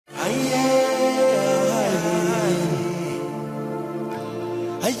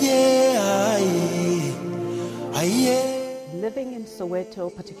Living in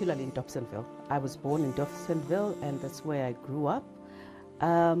Soweto, particularly in Dobsonville. I was born in Dobsonville, and that's where I grew up.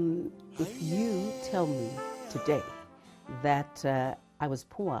 If you tell me today that I was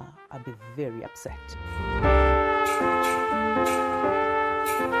poor, I'll be very upset.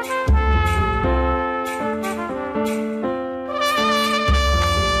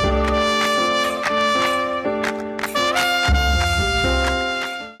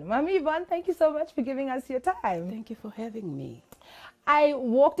 Mami Yvonne, thank you so much for giving us your time. Thank you for having me. I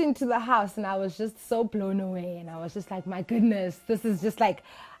walked into the house and I was just so blown away, and I was just like, my goodness, this is just like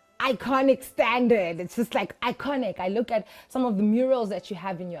iconic standard. It's just like iconic. I look at some of the murals that you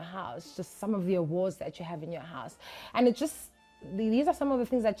have in your house, just some of the awards that you have in your house, and it just, these are some of the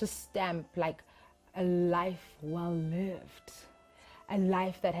things that just stamp like a life well lived, a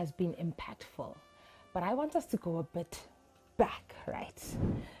life that has been impactful. But I want us to go a bit back, right?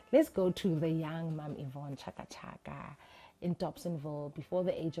 Let's go to the young Mom Yvonne Chaka Chaka in Dobsonville before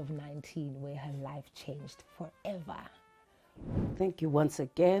the age of 19, where her life changed forever. Thank you once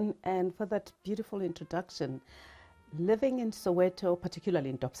again, and for that beautiful introduction. Living in Soweto, particularly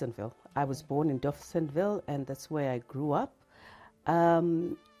in Dobsonville. I was born in Dobsonville, and that's where I grew up.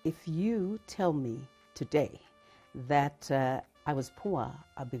 If you tell me today that I was poor,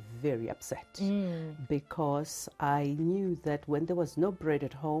 I'll be very upset, because I knew that when there was no bread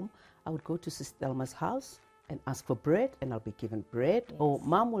at home, I would go to Sister Thelma's house and ask for bread, and I'll be given bread. Yes. Or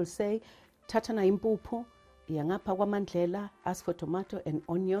Mom will say, "Tata na impupu, yangapa wamandlela," ask for tomato and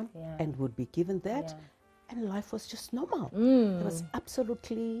onion, and would be given that. Yeah. And life was just normal. There was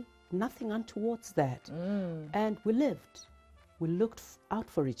absolutely nothing untowards that. And we lived. We looked out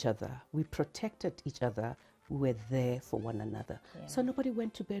for each other. We protected each other. We were there for one another. Yeah. So nobody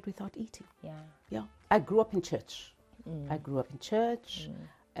went to bed without eating. Yeah. I grew up in church.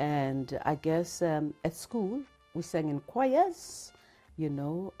 And I guess at school we sang in choirs. You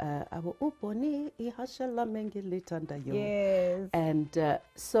know, yes. And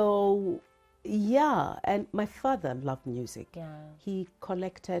so, yeah, and my father loved music. Yeah. He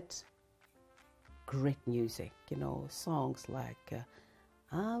collected great music, you know, songs like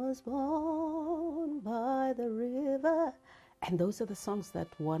I was born by the river. And those are the songs that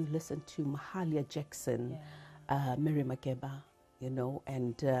one listened to, Mahalia Jackson, Mary Makeba, you know,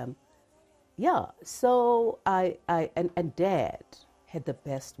 and yeah, so and Dad had the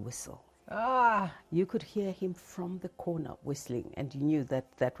best whistle. You could hear him from the corner whistling, and you knew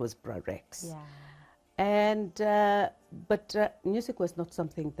that that was Bra Rex. Yeah. And but music was not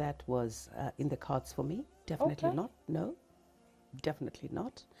something that was in the cards for me. Definitely not. No, definitely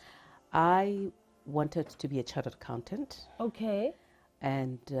not. I wanted to be a chartered accountant. Okay.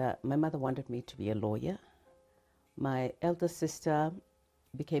 And my mother wanted me to be a lawyer. My elder sister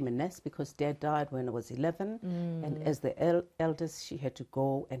became a nurse because Dad died when I was 11. And as the eldest, she had to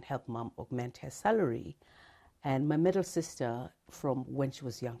go and help Mom augment her salary. And my middle sister, from when she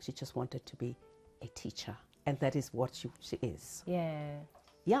was young, she just wanted to be a teacher. And that is what she is. Yeah.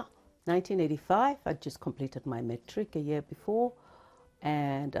 Yeah. 1985, I just completed my matric a year before.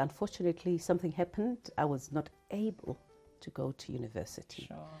 And unfortunately, something happened. I was not able to go to university.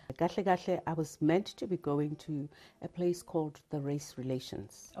 Sure. I was meant to be going to a place called the Race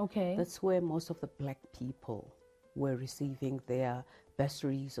Relations. Okay. That's where most of the black people were receiving their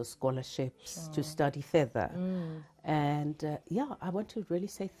bursaries or scholarships to study further. And yeah, I want to really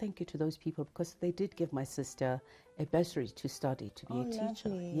say thank you to those people, because they did give my sister a bursary to study, to be a teacher.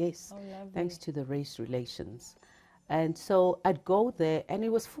 Lovely. Yes, thanks to the Race Relations. And so I'd go there, and it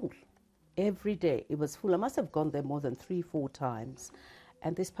was full. Every day it was full. I must have gone there more than 3-4 times.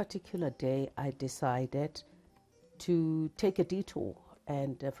 And this particular day, I decided to take a detour,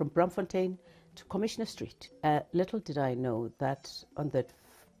 and from Braamfontein to Commissioner Street. Little did I know that on that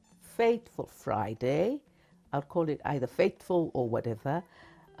fateful Friday, I'll call it either fateful or whatever,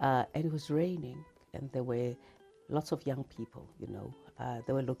 and it was raining, and there were lots of young people, you know.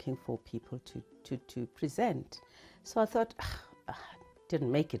 They were looking for people to present. So I thought,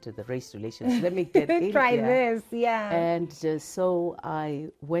 didn't make it to the Race Relations. Let me get in Try here. this, yeah. And so I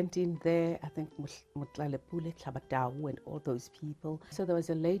went in there, I think Mutlalepule, Tlabatawu, and all those people. So there was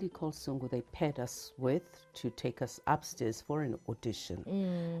a lady called Sungu they paired us with to take us upstairs for an audition.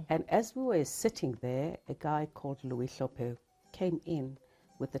 And as we were sitting there, a guy called Louis Lope came in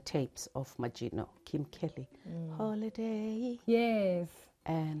with the tapes of Magino, Kim Kelly, Holiday. Yes.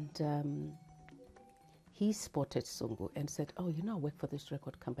 And he spotted Sungu and said, "Oh, you know, I work for this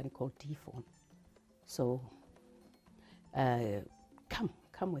record company called D-Phone. So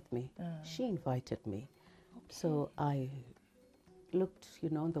come with me." She invited me. Okay. So I looked,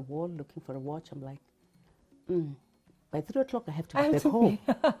 you know, on the wall looking for a watch. I'm like, by 3 o'clock I have to be back home.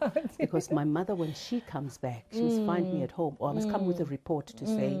 Because my mother, when she comes back, she must find me at home. Or I must come with a report to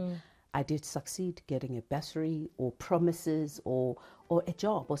say, I did succeed getting a bursary or promises or a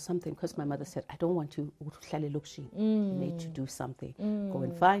job or something, because my mother said, I don't want you need to do something. Go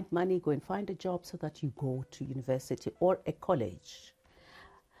and find money, go and find a job so that you go to university or a college.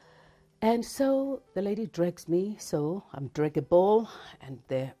 And so the lady drags me, so I'm draggable, and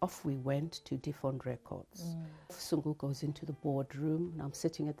there off we went to different records. Sungu goes into the boardroom, and I'm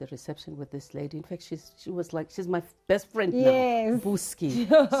sitting at the reception with this lady. In fact, she's my best friend now, Buski.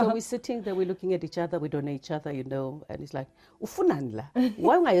 So we're sitting there, we're looking at each other, we don't know each other, you know, and it's like, Ufunanla,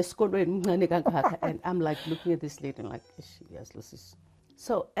 why am I and I'm like looking at this lady and like, yes.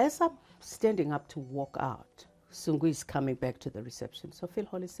 So as I'm standing up to walk out, Sungu is coming back to the reception. So Phil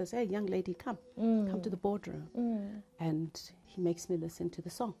Hollis says, hey, young lady, come to the boardroom. And he makes me listen to the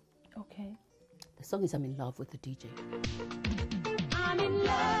song. Okay. The song is I'm in Love with the DJ. I'm in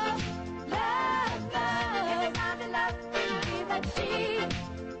love, love, love. I'm in love with the DJ.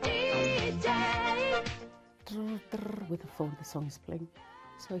 With the phone, the song is playing.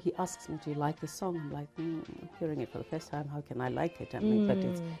 So he asks me, do you like the song? I'm like, I'm hearing it for the first time. How can I like it? I mean, but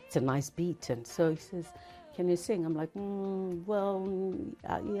it's a nice beat. And so he says, can you sing? I'm like,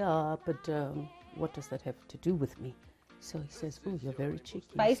 yeah, but what does that have to do with me? So he says, oh, you're very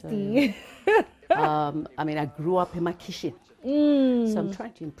cheeky. Feisty. So, I mean, I grew up in my kitchen. So I'm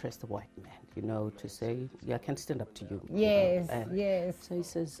trying to impress the white man, you know, to say, yeah, I can stand up to you. Yes, you know? yes. So he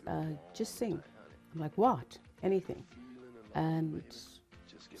says, just sing. I'm like, what? Anything. And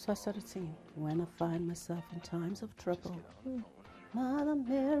so I started singing. When I find myself in times of trouble, Mother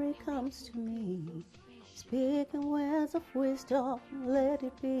Mary comes to me, speaking words of wisdom, let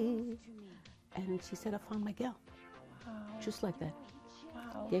it be. And she said, I found my girl. Wow. Just like that.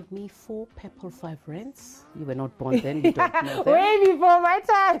 Wow. Gave me 4 purple 5 rents. You were not born then, you don't know that. Way before my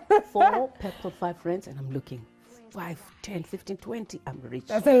time. 4 purple 5 rents, and I'm looking. 5, 10, 15, 20, I'm rich.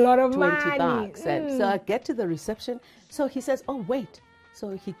 That's a lot of 20 money. bucks. And so I get to the reception. So he says, oh, wait.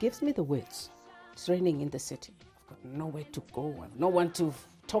 So he gives me the words. It's raining in the city. I've got nowhere to go. I've no one to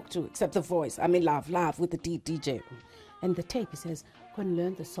talk to except the voice. I'm in love with the DJ. And the tape, he says, go and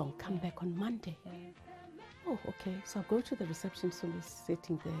learn the song. Come back on Monday. Oh, okay. So I go to the reception. So he's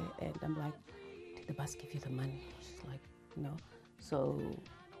sitting there, and I'm like, did the bus give you the money? She's like, no. So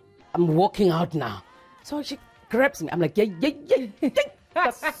I'm walking out now. So she grabs me. I'm like,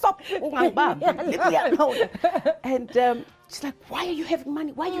 stop. And she's like, why are you having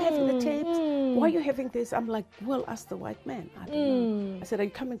money? Why are you having the tapes? Why are you having this? I'm like, well, ask the white man. I don't know. I said, are you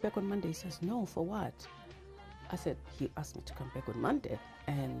coming back on Monday? He says, no, for what? I said, he asked me to come back on Monday.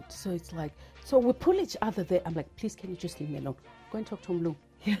 And so it's like, so we pull each other there. I'm like, please, can you just leave me alone? Go and talk to Mlu.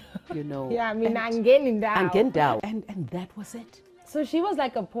 You know. Yeah, I mean, I'm getting down. And that was it. So she was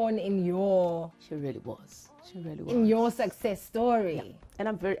like a pawn in your... She really was. In your success story. Yeah.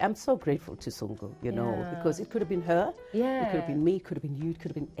 And I'm so grateful to Sungu, you know, because it could have been her. Yeah. It could have been me, it could have been you, it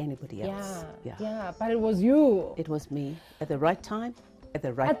could have been anybody else. Yeah, but it was you. It was me at the right time, at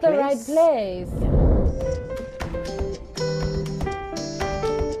the right place. At the right place. Yeah.